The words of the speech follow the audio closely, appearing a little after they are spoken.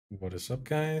What is up,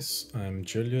 guys? I'm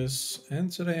Julius, and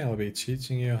today I'll be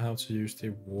teaching you how to use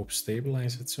the warp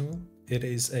stabilizer tool. It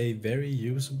is a very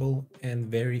usable and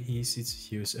very easy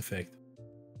to use effect.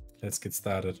 Let's get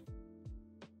started.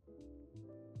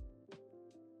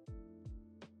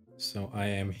 So I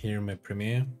am here in my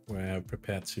Premiere where I've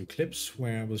prepared two clips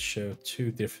where I will show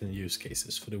two different use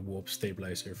cases for the warp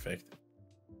stabilizer effect.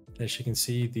 As you can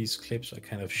see, these clips are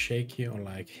kind of shaky or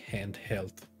like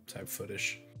handheld type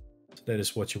footage. So that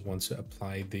is what you want to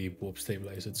apply the warp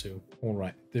stabilizer to.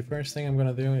 Alright, the first thing I'm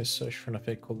going to do is search for an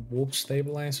effect called warp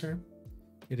stabilizer.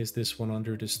 It is this one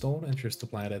under distort, and just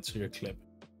apply that to your clip.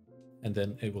 And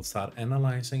then it will start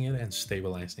analyzing it and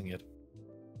stabilizing it.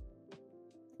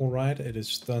 Alright, it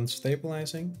is done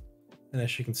stabilizing. And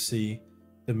as you can see,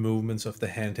 the movements of the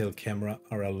handheld camera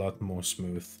are a lot more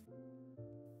smooth.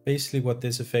 Basically what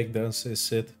this effect does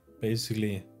is it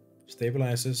basically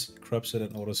stabilizes, crops it,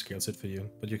 and auto scales it for you,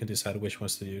 but you can decide which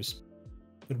ones to use.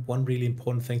 But one really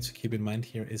important thing to keep in mind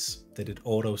here is that it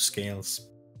auto scales,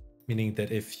 meaning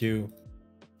that if you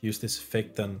use this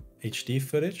effect on HD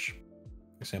footage,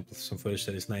 for example, some footage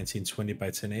that is 1920 by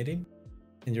 1080,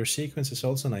 and your sequence is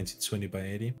also 1920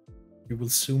 by 80, you will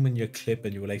zoom in your clip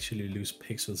and you will actually lose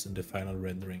pixels in the final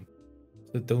rendering.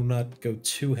 So do not go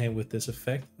too ham with this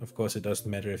effect. Of course, it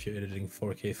doesn't matter if you're editing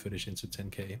 4K footage into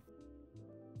 10K.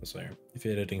 Sorry, if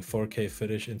you're editing 4K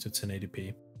footage into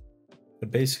 1080p. But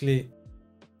basically,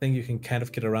 I think you can kind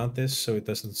of get around this so it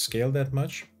doesn't scale that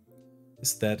much.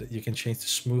 Is that you can change the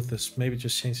smoothness, maybe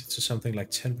just change it to something like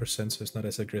 10% so it's not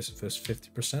as aggressive as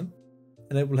 50%.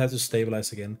 And it will have to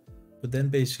stabilize again. But then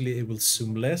basically it will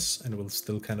zoom less and it will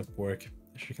still kind of work,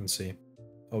 as you can see.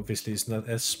 Obviously it's not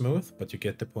as smooth, but you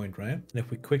get the point, right? And if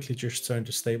we quickly just turn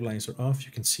the stabilizer off,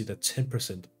 you can see that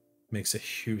 10% makes a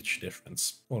huge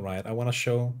difference. All right, I want to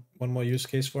show one more use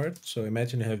case for it. So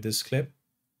imagine you have this clip,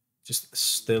 just a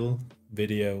still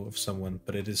video of someone,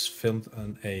 but it is filmed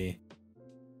on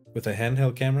with a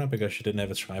handheld camera because you didn't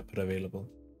have a tripod available.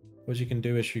 What you can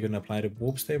do is you can apply the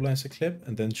warp stabilizer clip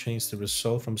and then change the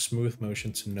result from smooth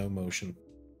motion to no motion.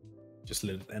 Just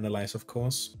let it analyze, of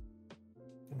course.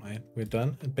 All right, we're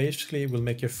done. And basically it will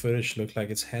make your footage look like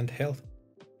it's handheld.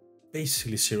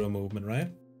 Basically zero movement,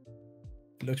 right?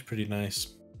 It looks pretty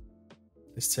nice.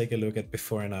 Let's take a look at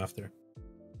before and after.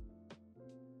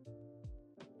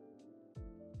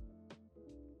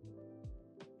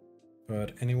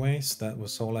 But anyways, that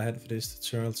was all I had for this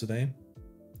tutorial today.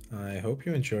 I hope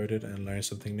you enjoyed it and learned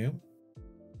something new.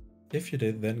 If you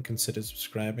did, then consider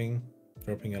subscribing,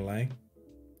 dropping a like,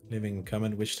 leaving a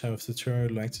comment which type of tutorial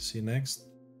you'd like to see next.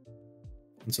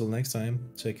 Until next time,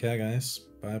 take care guys,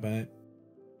 bye bye.